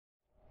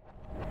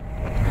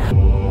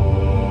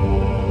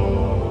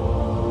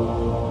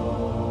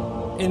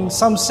in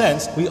some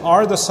sense, we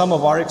are the sum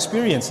of our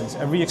experiences.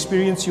 Every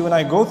experience you and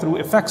I go through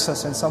affects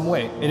us in some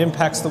way. It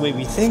impacts the way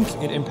we think,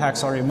 it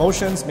impacts our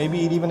emotions,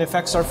 maybe it even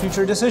affects our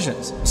future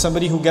decisions.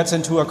 Somebody who gets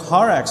into a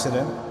car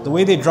accident, the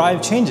way they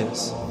drive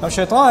changes. Now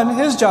shaitan,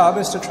 his job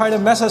is to try to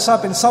mess us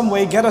up in some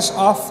way, get us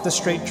off the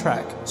straight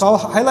track. So I'll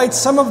highlight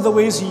some of the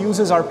ways he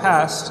uses our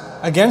past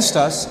against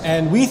us,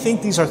 and we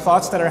think these are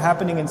thoughts that are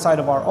happening inside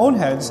of our own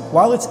heads,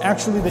 while it's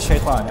actually the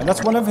shaitan. And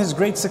that's one of his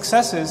great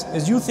successes,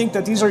 is you think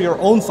that these are your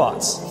own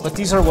thoughts, but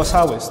these are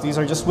wasawis. These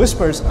are just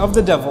whispers of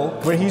the devil,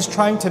 where he's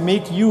trying to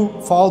make you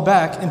fall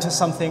back into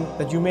something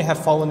that you may have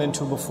fallen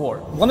into before.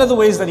 One of the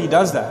ways that he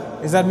does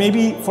that is that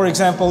maybe, for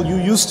example, you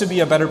used to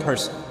be a better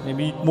person,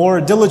 maybe more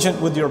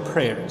diligent with your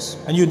prayers,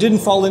 and you didn't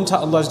fall into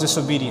Allah's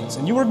disobedience,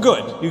 and you were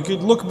good. You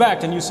could look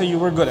back and you say you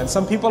were good. And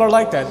some people are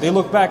like that. They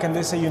look back and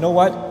they say, you know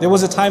what? There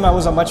was a time I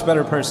was a much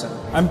better person.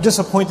 I'm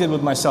disappointed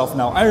with myself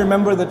now. I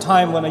remember the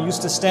time when I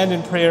used to stand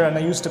in prayer and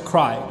I used to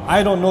cry.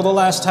 I don't know the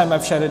last time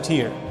I've shed a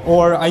tear.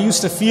 Or I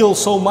used to feel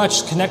so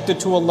much connected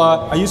to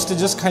Allah. I used to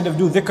just kind of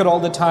do dhikr all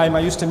the time.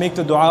 I used to make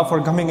the dua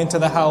for coming into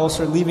the house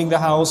or leaving the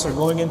house or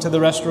going into the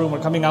restroom or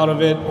coming out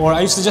of it. Or I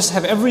used to just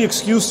have every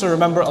excuse to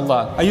remember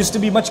Allah. I used to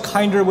be much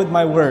kinder with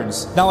my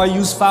words. Now I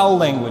use foul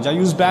language. I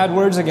use bad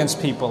words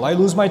against people. I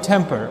lose my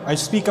temper. I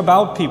speak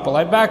about people.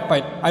 I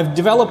backbite. I've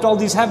developed all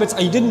these habits.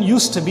 I didn't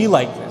used to be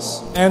like this.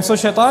 And so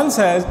shaitan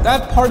says,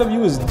 that part of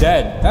you is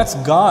dead. That's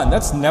gone.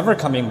 That's never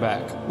coming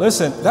back.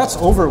 Listen, that's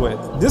over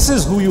with. This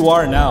is who you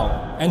are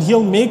now. And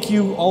he'll make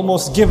you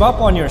almost give up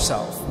on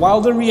yourself.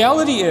 While the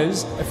reality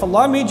is, if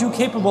Allah made you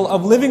capable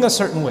of living a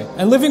certain way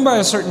and living by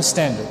a certain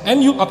standard,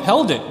 and you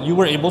upheld it, you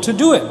were able to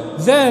do it,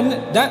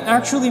 then that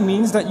actually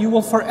means that you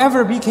will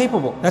forever be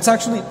capable. That's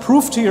actually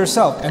proof to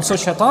yourself. And so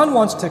shaitan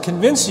wants to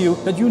convince you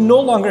that you no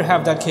longer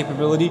have that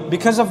capability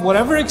because of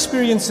whatever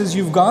experiences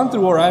you've gone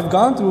through or I've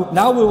gone through.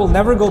 Now we will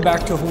never go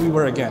back to who we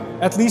were again.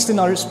 At least in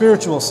our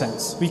spiritual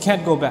sense. We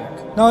can't go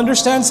back. Now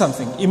understand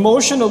something.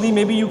 Emotionally,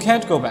 maybe you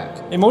can't go back.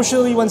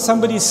 Emotionally, when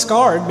somebody's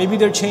scarred, maybe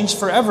they're changed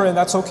forever, and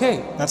that's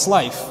okay. That's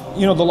life.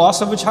 You know, the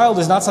loss of a child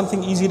is not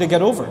something easy to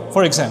get over,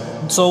 for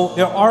example. So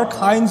there are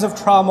kinds of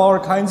trauma or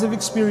kinds of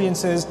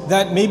experiences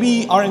that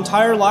maybe our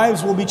entire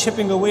lives will be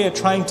chipping away at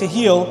trying to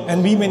heal,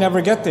 and we may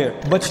never get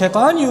there. But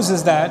shaitan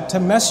uses that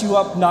to mess you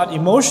up, not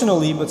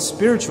emotionally, but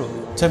spiritually.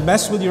 To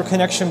mess with your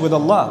connection with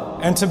Allah.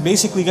 And to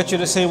basically get you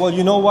to say, well,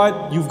 you know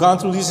what? You've gone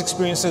through these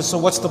experiences, so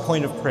what's the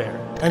point of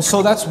prayer? And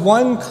so that's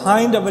one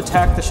kind of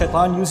attack the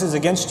shaitan uses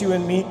against you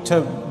and me,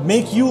 to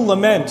make you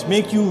lament,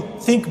 make you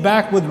think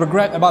back with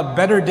regret about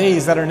better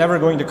days that are never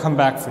going to come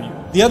back for you.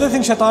 The other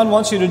thing shaitan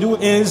wants you to do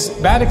is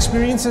bad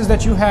experiences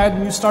that you had,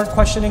 and you start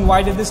questioning,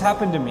 why did this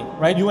happen to me?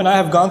 Right? You and I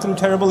have gone through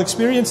terrible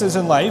experiences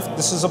in life.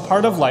 This is a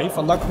part of life.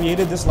 Allah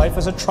created this life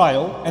as a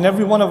trial, and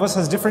every one of us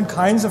has different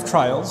kinds of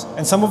trials,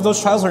 and some of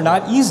those trials are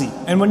not easy.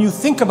 And when you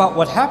think about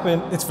what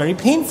happened, it's very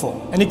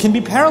painful, and it can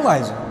be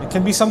paralyzing. It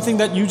can be something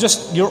that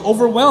you're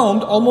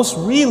overwhelmed, almost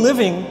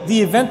reliving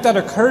the event that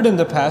occurred in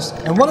the past.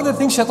 And one of the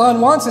things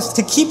shaitan wants is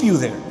to keep you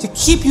there, to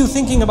keep you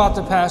thinking about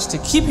the past, to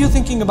keep you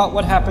thinking about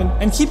what happened,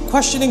 and keep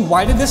questioning,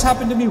 why did this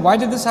happen to me? Why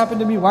did this happen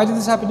to me? Why did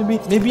this happen to me?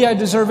 Maybe I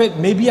deserve it.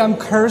 Maybe I'm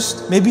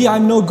cursed. Maybe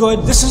I'm no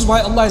good. This is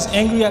why Allah is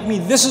angry at me.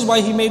 This is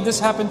why He made this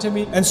happen to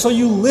me. And so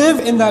you live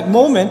in that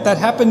moment that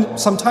happened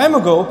some time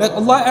ago that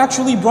Allah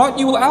actually brought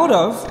you out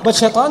of, but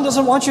shaitan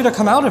doesn't want you to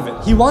come out of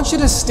it. He wants you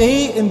to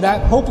stay in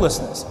that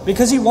hopelessness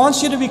because he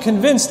wants you to be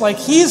convinced, like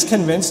he is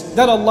convinced,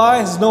 that Allah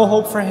has no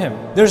hope for him.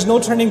 There's no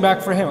turning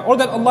back for him, or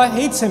that Allah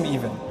hates him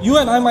even. You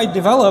and I might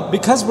develop,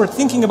 because we're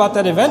thinking about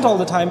that event all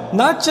the time,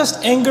 not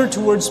just anger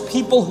towards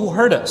people who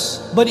hurt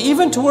us, but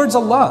even towards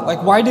Allah.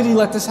 Like, why did He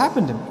let this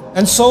happen to me?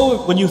 And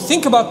so when you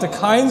think about the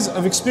kinds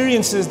of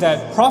experiences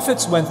that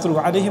prophets went through,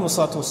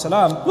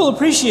 ﷺ, you'll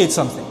appreciate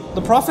something.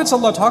 The prophets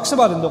Allah talks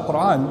about in the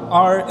Quran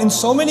are, in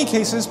so many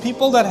cases,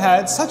 people that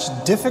had such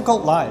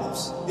difficult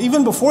lives.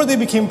 Even before they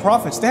became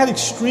prophets, they had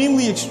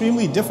extremely,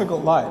 extremely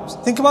difficult lives.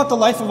 Think about the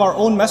life of our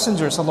own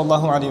messenger,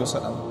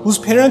 ﷺ, whose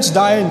parents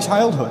die in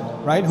childhood,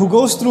 right? Who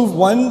goes through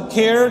one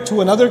care to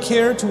another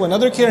care to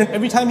another care, and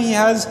every time he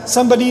has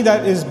somebody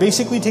that is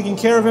basically taking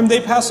care of him,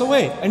 they pass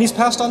away. And he's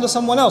passed on to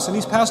someone else, and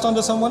he's passed on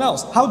to someone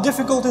else. How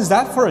difficult is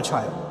that for a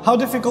child? How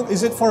difficult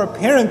is it for a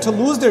parent to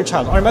lose their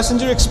child? Our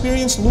messenger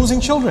experienced losing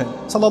children,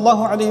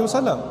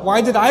 ﷺ. Why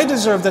did I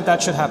deserve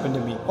that should happen to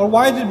me? Or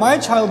why did my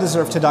child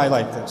deserve to die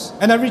like this?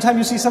 And every time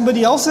you see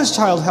somebody else's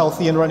child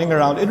healthy and running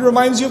around, it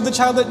reminds you of the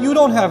child that you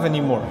don't have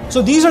anymore.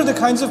 So these are the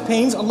kinds of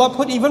pains Allah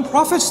put even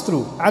prophets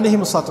through,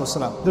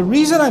 ﷺ. The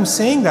reason I'm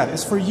saying that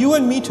is for you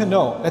and me to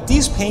know that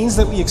these pains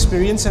that we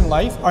experience in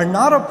life are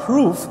not a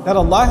proof that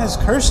Allah has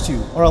cursed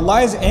you, or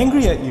Allah is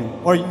angry at you,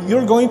 or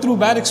you're going through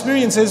bad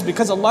experiences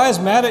because Allah is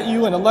mad at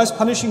you and Allah is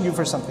punishing you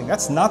for something.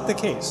 That's not the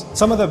case.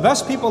 Some of the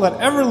best people that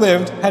ever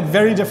lived had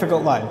very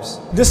difficult lives.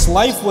 This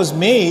life was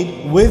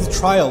made with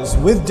trials,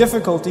 with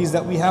difficulties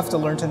that we have to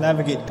learn to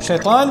navigate.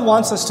 Shaitan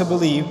wants us to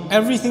believe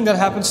everything that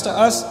happens to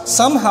us,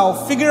 somehow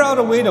figure out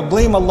a way to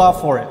blame Allah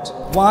for it.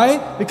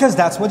 Why? Because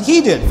that's what He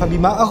did.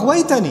 فَبِمَا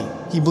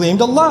أَغْوَيْتَنِي. He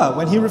blamed Allah.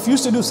 When he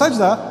refused to do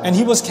sajda and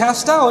he was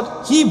cast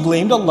out, he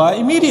blamed Allah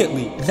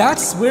immediately.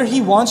 That's where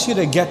he wants you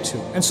to get to.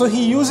 And so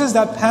he uses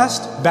that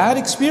past bad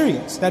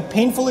experience, that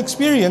painful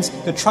experience,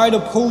 to try to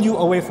pull you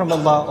away from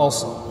Allah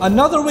also.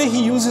 Another way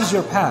he uses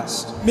your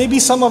past. Maybe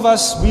some of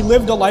us, we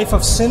lived a life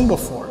of sin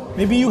before.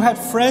 Maybe you had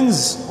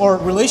friends or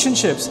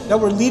relationships that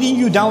were leading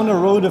you down a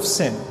road of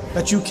sin,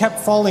 that you kept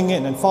falling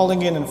in and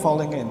falling in and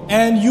falling in.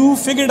 And you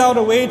figured out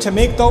a way to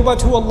make tawbah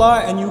to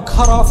Allah, and you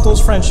cut off those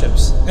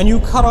friendships and you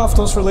cut off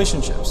those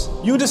relationships.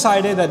 You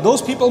decided that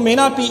those people may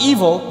not be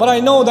evil, but I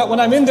know that when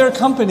I'm in their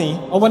company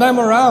or when I'm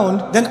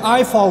around, then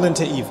I fall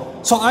into evil.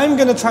 So I'm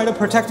going to try to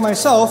protect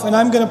myself, and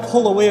I'm going to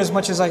pull away as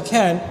much as I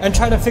can and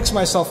try to fix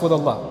myself with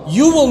Allah.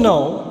 You will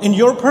know in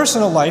your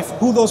personal life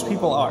who those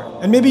people are.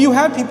 And maybe you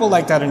had people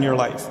like that in your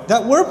life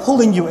that were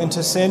pulling you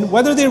into sin,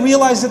 whether they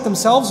realized it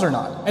themselves or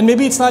not. And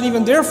maybe it's not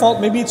even their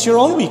fault, maybe it's your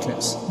own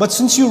weakness. But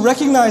since you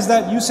recognize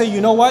that, you say,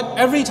 you know what?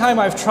 Every time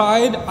I've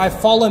tried,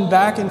 I've fallen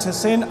back into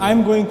sin,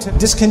 I'm going to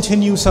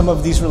discontinue some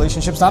of these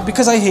relationships. Not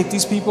because I hate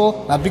these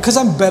people, not because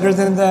I'm better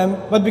than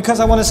them, but because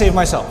I want to save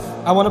myself.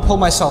 I want to pull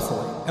myself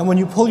away. And when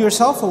you pull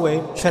yourself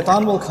away,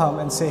 shaitan will come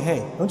and say,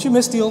 hey, don't you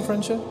miss the old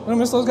friendship? You don't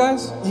miss those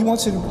guys? He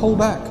wants you to pull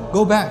back,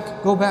 go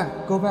back, go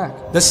back, go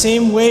back. The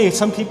same way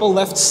some people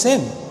left sin,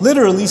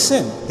 literally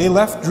sin. They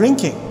left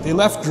drinking, they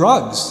left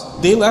drugs,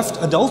 they left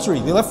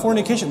adultery, they left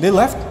fornication, they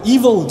left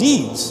evil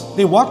deeds.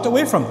 They walked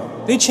away from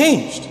them. They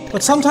changed.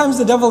 But sometimes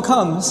the devil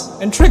comes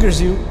and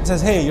triggers you and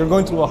says, hey, you're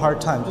going through a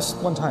hard time. Just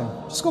one time.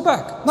 Just go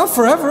back. Not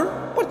forever.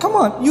 But come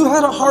on, you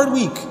had a hard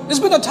week. It's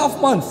been a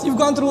tough month. You've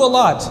gone through a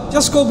lot.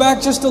 Just go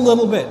back just a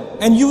little bit.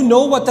 And you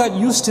know what that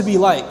used to be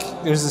like.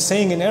 There's a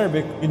saying in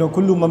Arabic,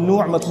 kullu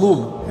mamnu'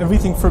 matlub.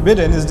 Everything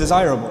forbidden is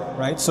desirable,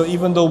 right? So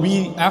even though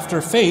we,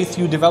 after faith,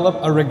 you develop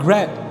a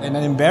regret and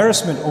an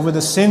embarrassment over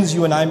the sins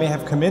you and I may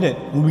have committed.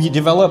 And we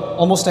develop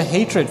almost a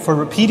hatred for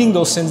repeating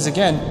those sins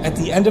again. At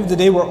the end of the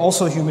day, we're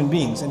also human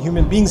beings. And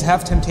human beings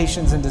have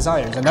temptations and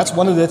desires. And that's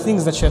one of the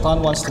things that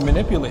shaitan wants to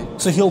manipulate.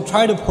 So he'll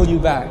try to pull you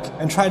back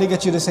and try to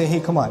get you to say, hey,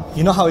 come on.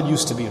 You know how it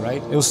used to be,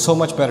 right? It was so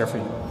much better for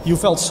you. You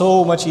felt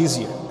so much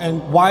easier.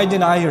 And why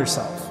deny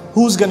yourself?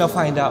 Who's gonna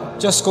find out?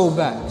 Just go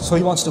back. So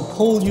he wants to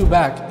pull you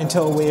back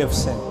into a way of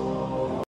sin.